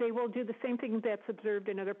 they will do the same thing that's observed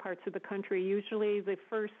in other parts of the country. Usually the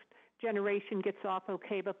first generation gets off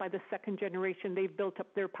okay, but by the second generation they've built up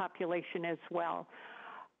their population as well.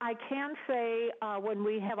 I can say when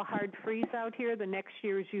we have a hard freeze out here, the next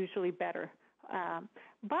year is usually better.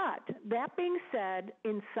 But that being said,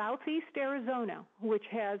 in southeast Arizona, which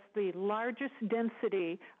has the largest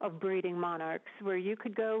density of breeding monarchs, where you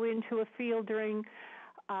could go into a field during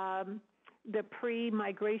the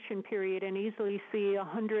pre-migration period and easily see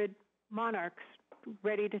 100 monarchs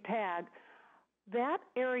ready to tag, that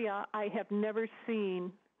area I have never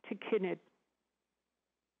seen tachinid.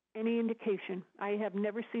 Any indication. I have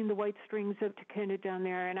never seen the white strings of tachinid down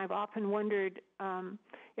there, and I've often wondered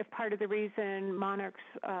if part of the reason monarchs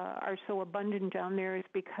are so abundant down there is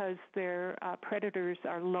because their predators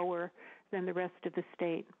are lower than the rest of the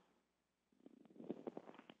state.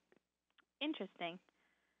 Interesting.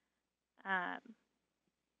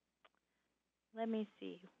 Let me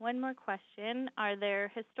see. One more question. Are there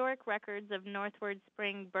historic records of northward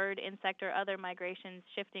spring bird, insect, or other migrations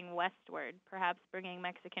shifting westward, perhaps bringing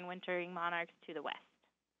Mexican wintering monarchs to the west?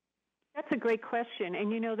 That's a great question.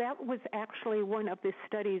 And, you know, that was actually one of the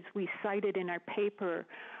studies we cited in our paper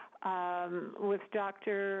with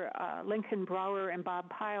Dr. Lincoln Brower and Bob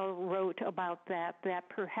Pyle wrote about that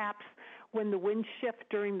perhaps when the winds shift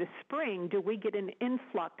during the spring, do we get an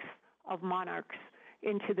influx of monarchs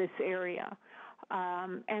into this area?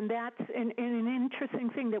 And that's an interesting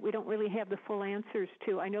thing that we don't really have the full answers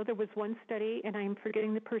to. I know there was one study, and I'm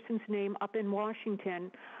forgetting the person's name, up in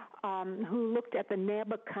Washington, who looked at the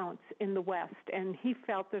NABA counts in the West, and he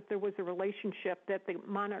felt that there was a relationship that the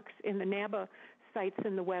monarchs in the NABA sites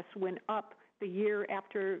in the West went up the year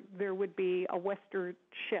after there would be a westward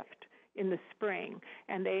shift in the spring.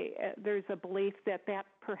 And there's a belief that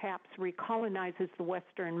perhaps recolonizes the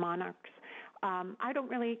western monarchs. I don't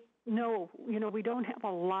really know. You know, we don't have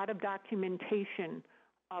a lot of documentation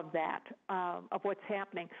of that, of what's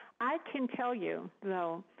happening. I can tell you,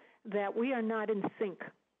 though, that we are not in sync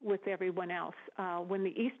with everyone else. When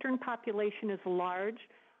the eastern population is large,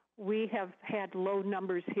 we have had low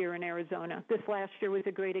numbers here in Arizona. This last year was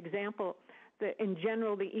a great example. In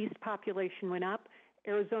general, the east population went up.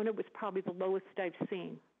 Arizona was probably the lowest I've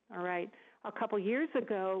seen, all right? A couple years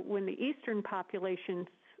ago, when the eastern population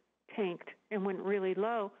tanked and went really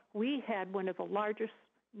low, we had one of the largest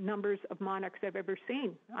numbers of monarchs I've ever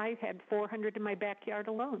seen. I had 400 in my backyard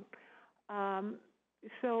alone.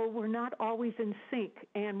 So we're not always in sync,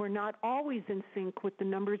 and we're not always in sync with the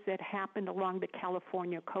numbers that happened along the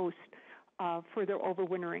California coast for their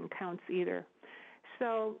overwintering counts either.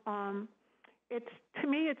 So to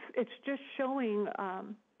me, it's just showing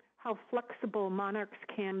how flexible monarchs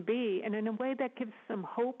can be, and in a way that gives some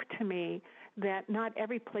hope to me that not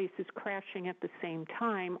every place is crashing at the same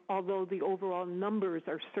time, although the overall numbers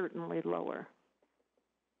are certainly lower.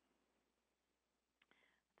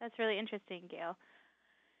 That's really interesting, Gail.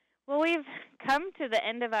 Well, we've come to the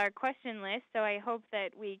end of our question list, so I hope that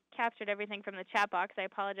we captured everything from the chat box. I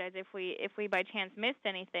apologize if we by chance missed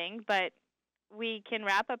anything, but we can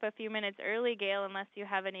wrap up a few minutes early, Gail, unless you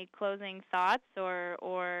have any closing thoughts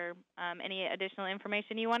or any additional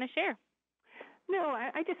information you want to share. No,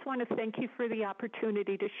 I just want to thank you for the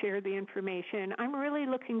opportunity to share the information. I'm really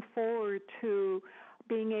looking forward to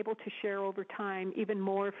being able to share over time even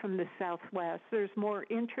more from the Southwest. There's more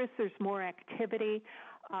interest, there's more activity.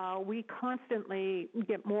 We constantly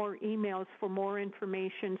get more emails for more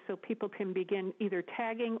information so people can begin either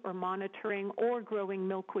tagging or monitoring or growing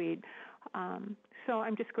milkweed. So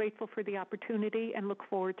I'm just grateful for the opportunity and look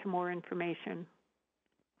forward to more information.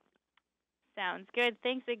 Sounds good.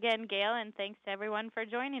 Thanks again, Gail, and thanks to everyone for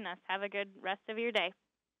joining us. Have a good rest of your day.